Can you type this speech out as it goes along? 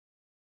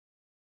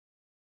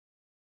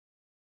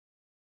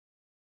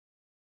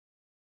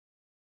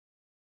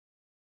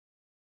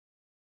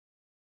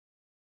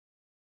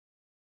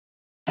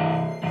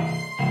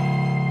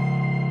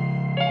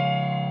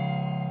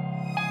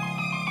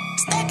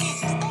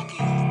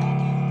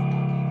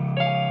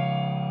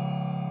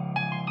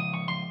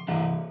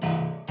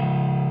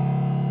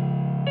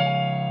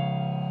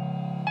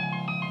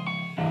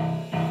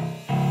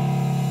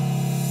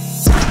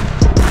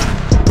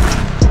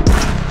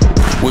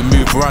We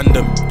move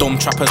random, dumb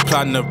trappers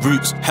plan the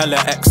routes.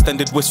 Hella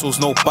extended whistles,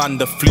 no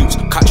band of flutes.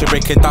 Catch you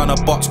breaking down a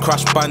box,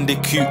 crash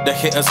Bandicoot. The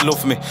hitters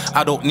love me,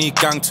 I don't need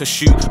gang to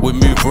shoot. We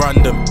move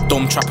random,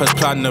 dumb trappers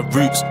plan the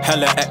routes.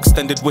 Hella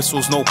extended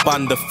whistles, no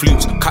band of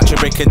flutes. Catch you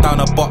breaking down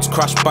a box,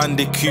 crash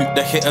Bandicoot.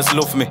 The hitters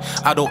love me,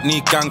 I don't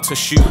need gang to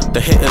shoot. The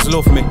hitters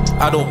love me,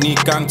 I don't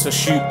need gang to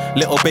shoot.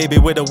 Little baby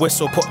with a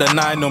whistle, put the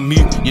 9 on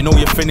mute. You know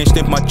you're finished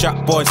if my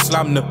jack boy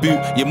slam the boot.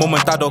 Your mum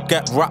and dad'll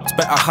get wrapped,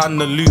 better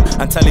hand the loot.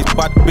 And tell his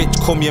bad bitch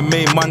come, your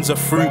main man's a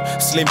fruit.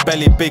 Slim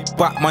belly, big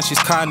back, man, she's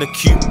kinda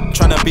cute.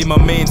 Tryna be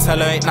my main, tell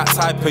her ain't that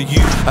type of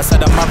you. I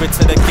said I'm married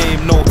to the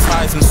game, no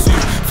ties and suit.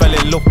 Fell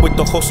in love with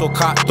the hustle,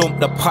 can't dump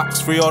the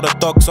packs. Free all the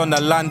dogs on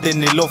the landing,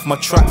 they love my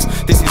tracks.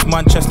 This is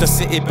Manchester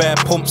City, bare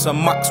pumps and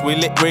max. We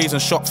lit rays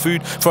and shop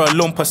food for a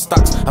lump of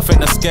stacks. I think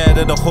they're scared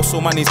of the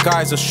hustle, man, these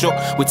guys are shook.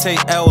 We take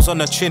L's on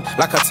the chin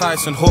like a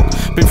Tyson hook.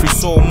 Been through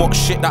so much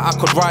shit that I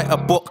could write a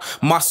book.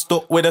 Masked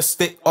up with a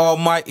stick,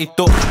 almighty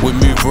duck. We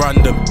move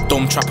random,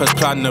 dumb trappers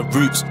plan the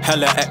routes.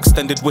 Hella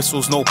extended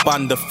whistles, no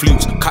band of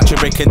flutes. Catch you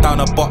breaking down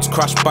a box,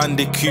 crash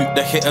Bandicoot.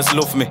 The hitters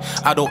love me,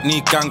 I don't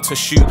need gang to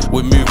shoot.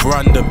 We move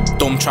random,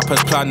 dumb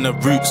trappers plan the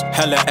routes.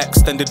 Hella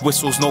extended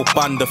whistles, no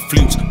band of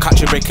flutes.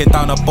 Catch you breaking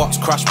down a box,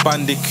 crash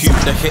Bandicoot.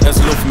 The hitters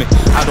love me,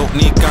 I don't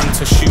need gang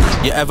to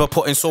shoot. You ever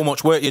put in so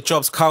much work, your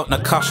job's counting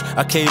the cash.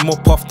 I came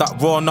up off that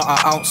raw, not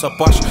an ounce of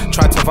bash.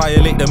 Tried to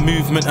violate the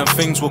movement and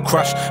things will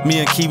crash. Me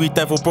and Kiwi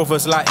Devil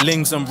brothers like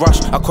Lings and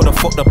Rash. I could've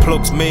fucked the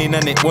plugs main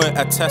and it weren't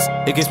a test.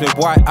 It gives me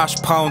white ash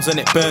pounds and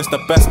it burns the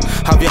best.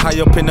 Have you high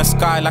up in the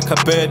sky like a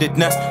birded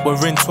nest. We're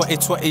in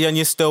 2020 and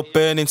you're still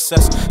burning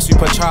cess.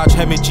 Supercharged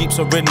Hemi Jeeps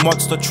are in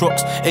monster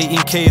trucks.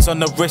 18Ks on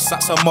the wrist,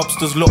 that's a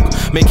mobster's look.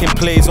 Making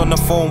plays on the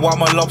phone while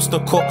my lobster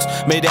cooks.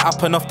 Made it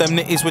happen off them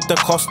nitties with the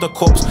Costa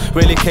cups.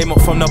 Really came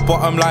up from the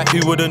bottom like who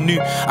would've knew.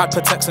 I'd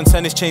protect and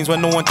tennis chains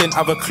when no one didn't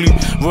have a clue.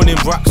 Running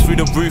racks through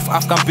the roof,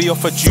 Afghan B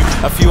off a Jew.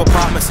 A few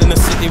apartments in the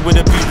city with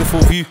a beautiful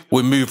view.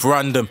 We move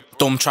random,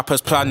 dumb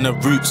trappers plan the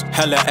routes.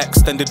 Hella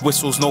extended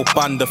whistles, no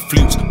band of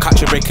flutes.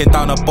 Catch you breaking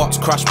down a box,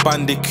 crash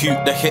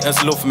Bandicoot. The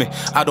hitters love me,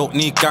 I don't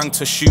need gang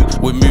to shoot.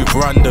 We move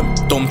random,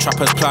 dumb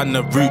trappers plan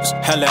the routes.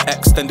 Hella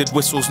extended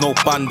whistles, no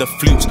band of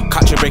flutes.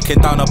 Catch you breaking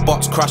down a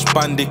box, crash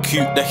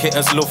Bandicoot. The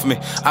hitters love me,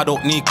 I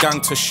don't need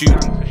gang to shoot.